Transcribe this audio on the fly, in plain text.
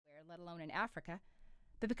let alone in Africa,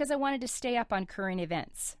 but because I wanted to stay up on current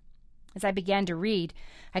events. As I began to read,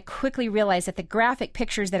 I quickly realized that the graphic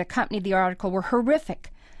pictures that accompanied the article were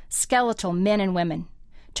horrific. Skeletal men and women.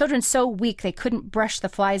 Children so weak they couldn't brush the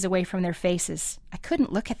flies away from their faces. I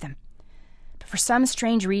couldn't look at them. But for some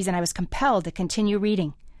strange reason, I was compelled to continue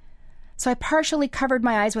reading. So I partially covered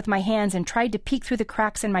my eyes with my hands and tried to peek through the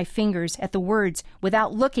cracks in my fingers at the words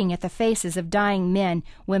without looking at the faces of dying men,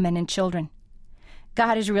 women, and children.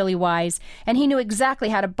 God is really wise, and he knew exactly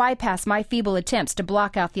how to bypass my feeble attempts to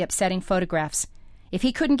block out the upsetting photographs. If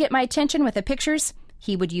he couldn't get my attention with the pictures,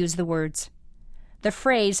 he would use the words. The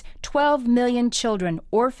phrase, 12 million children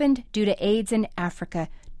orphaned due to AIDS in Africa,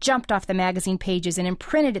 jumped off the magazine pages and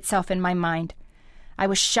imprinted itself in my mind. I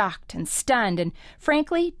was shocked and stunned and,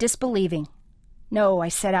 frankly, disbelieving. No, I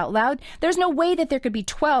said out loud, there's no way that there could be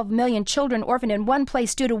 12 million children orphaned in one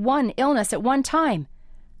place due to one illness at one time.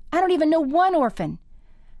 I don't even know one orphan.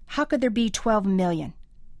 How could there be 12 million?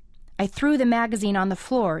 I threw the magazine on the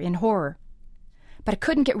floor in horror. But I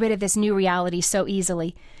couldn't get rid of this new reality so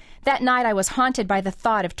easily. That night I was haunted by the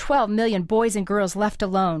thought of 12 million boys and girls left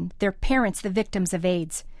alone, their parents the victims of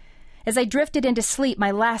AIDS. As I drifted into sleep,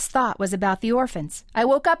 my last thought was about the orphans. I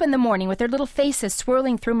woke up in the morning with their little faces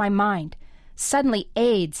swirling through my mind. Suddenly,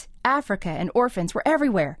 AIDS, Africa, and orphans were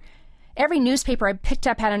everywhere. Every newspaper I picked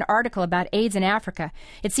up had an article about AIDS in Africa.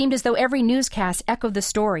 It seemed as though every newscast echoed the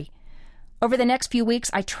story. Over the next few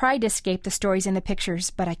weeks, I tried to escape the stories and the pictures,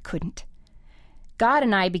 but I couldn't. God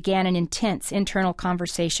and I began an intense internal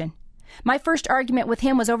conversation. My first argument with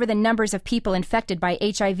him was over the numbers of people infected by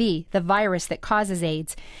HIV, the virus that causes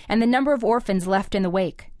AIDS, and the number of orphans left in the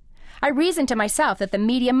wake. I reasoned to myself that the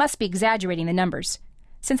media must be exaggerating the numbers.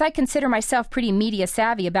 Since I consider myself pretty media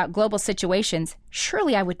savvy about global situations,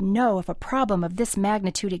 surely I would know if a problem of this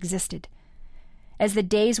magnitude existed. As the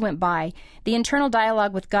days went by, the internal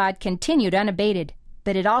dialogue with God continued unabated,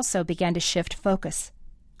 but it also began to shift focus.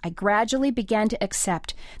 I gradually began to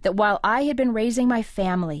accept that while I had been raising my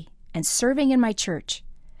family and serving in my church,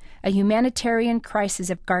 a humanitarian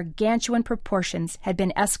crisis of gargantuan proportions had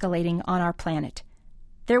been escalating on our planet.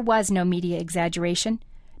 There was no media exaggeration.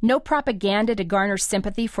 No propaganda to garner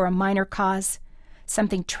sympathy for a minor cause.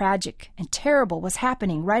 Something tragic and terrible was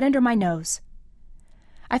happening right under my nose.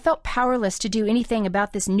 I felt powerless to do anything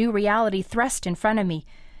about this new reality thrust in front of me.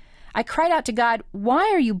 I cried out to God, "Why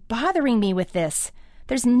are you bothering me with this?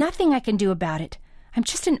 There's nothing I can do about it. I'm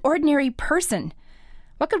just an ordinary person.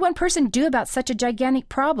 What could one person do about such a gigantic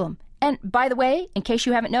problem? And, by the way, in case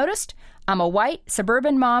you haven't noticed, I'm a white,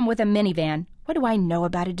 suburban mom with a minivan. What do I know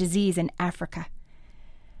about a disease in Africa?"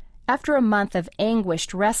 After a month of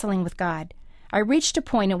anguished wrestling with God, I reached a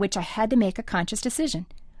point at which I had to make a conscious decision.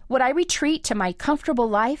 Would I retreat to my comfortable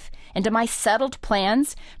life and to my settled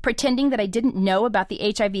plans, pretending that I didn't know about the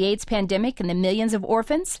HIV/AIDS pandemic and the millions of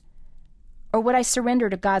orphans? Or would I surrender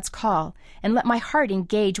to God's call and let my heart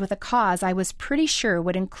engage with a cause I was pretty sure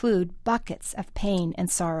would include buckets of pain and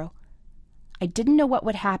sorrow? I didn't know what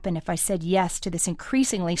would happen if I said yes to this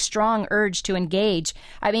increasingly strong urge to engage.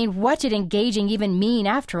 I mean, what did engaging even mean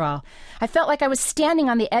after all? I felt like I was standing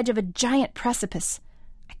on the edge of a giant precipice.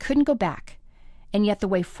 I couldn't go back, and yet the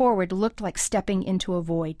way forward looked like stepping into a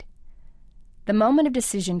void. The moment of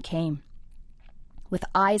decision came. With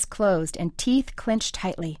eyes closed and teeth clenched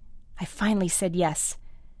tightly, I finally said yes.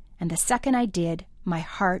 And the second I did, my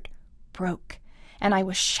heart broke, and I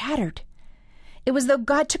was shattered. It was as though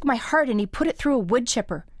God took my heart and he put it through a wood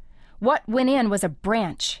chipper. What went in was a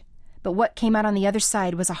branch, but what came out on the other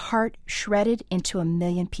side was a heart shredded into a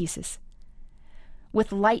million pieces.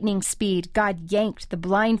 With lightning speed, God yanked the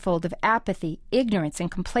blindfold of apathy, ignorance, and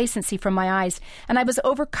complacency from my eyes, and I was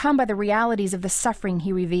overcome by the realities of the suffering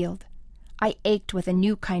he revealed. I ached with a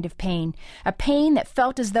new kind of pain, a pain that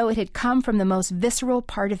felt as though it had come from the most visceral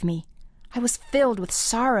part of me. I was filled with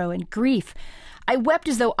sorrow and grief. I wept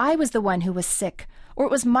as though I was the one who was sick, or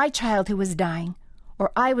it was my child who was dying,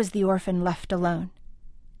 or I was the orphan left alone.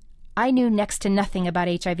 I knew next to nothing about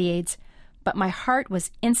HIV/AIDS, but my heart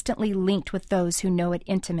was instantly linked with those who know it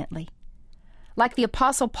intimately. Like the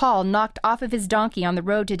Apostle Paul knocked off of his donkey on the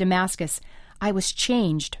road to Damascus, I was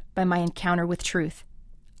changed by my encounter with truth.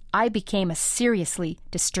 I became a seriously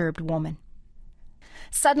disturbed woman.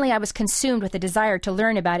 Suddenly I was consumed with a desire to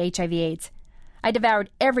learn about HIV/AIDS. I devoured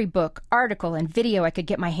every book, article, and video I could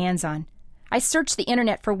get my hands on. I searched the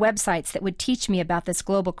internet for websites that would teach me about this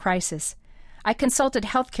global crisis. I consulted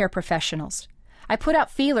healthcare professionals. I put out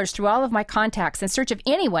feelers through all of my contacts in search of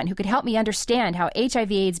anyone who could help me understand how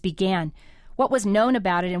HIV/AIDS began, what was known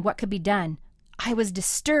about it, and what could be done. I was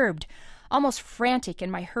disturbed, almost frantic in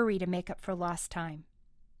my hurry to make up for lost time.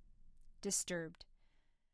 Disturbed.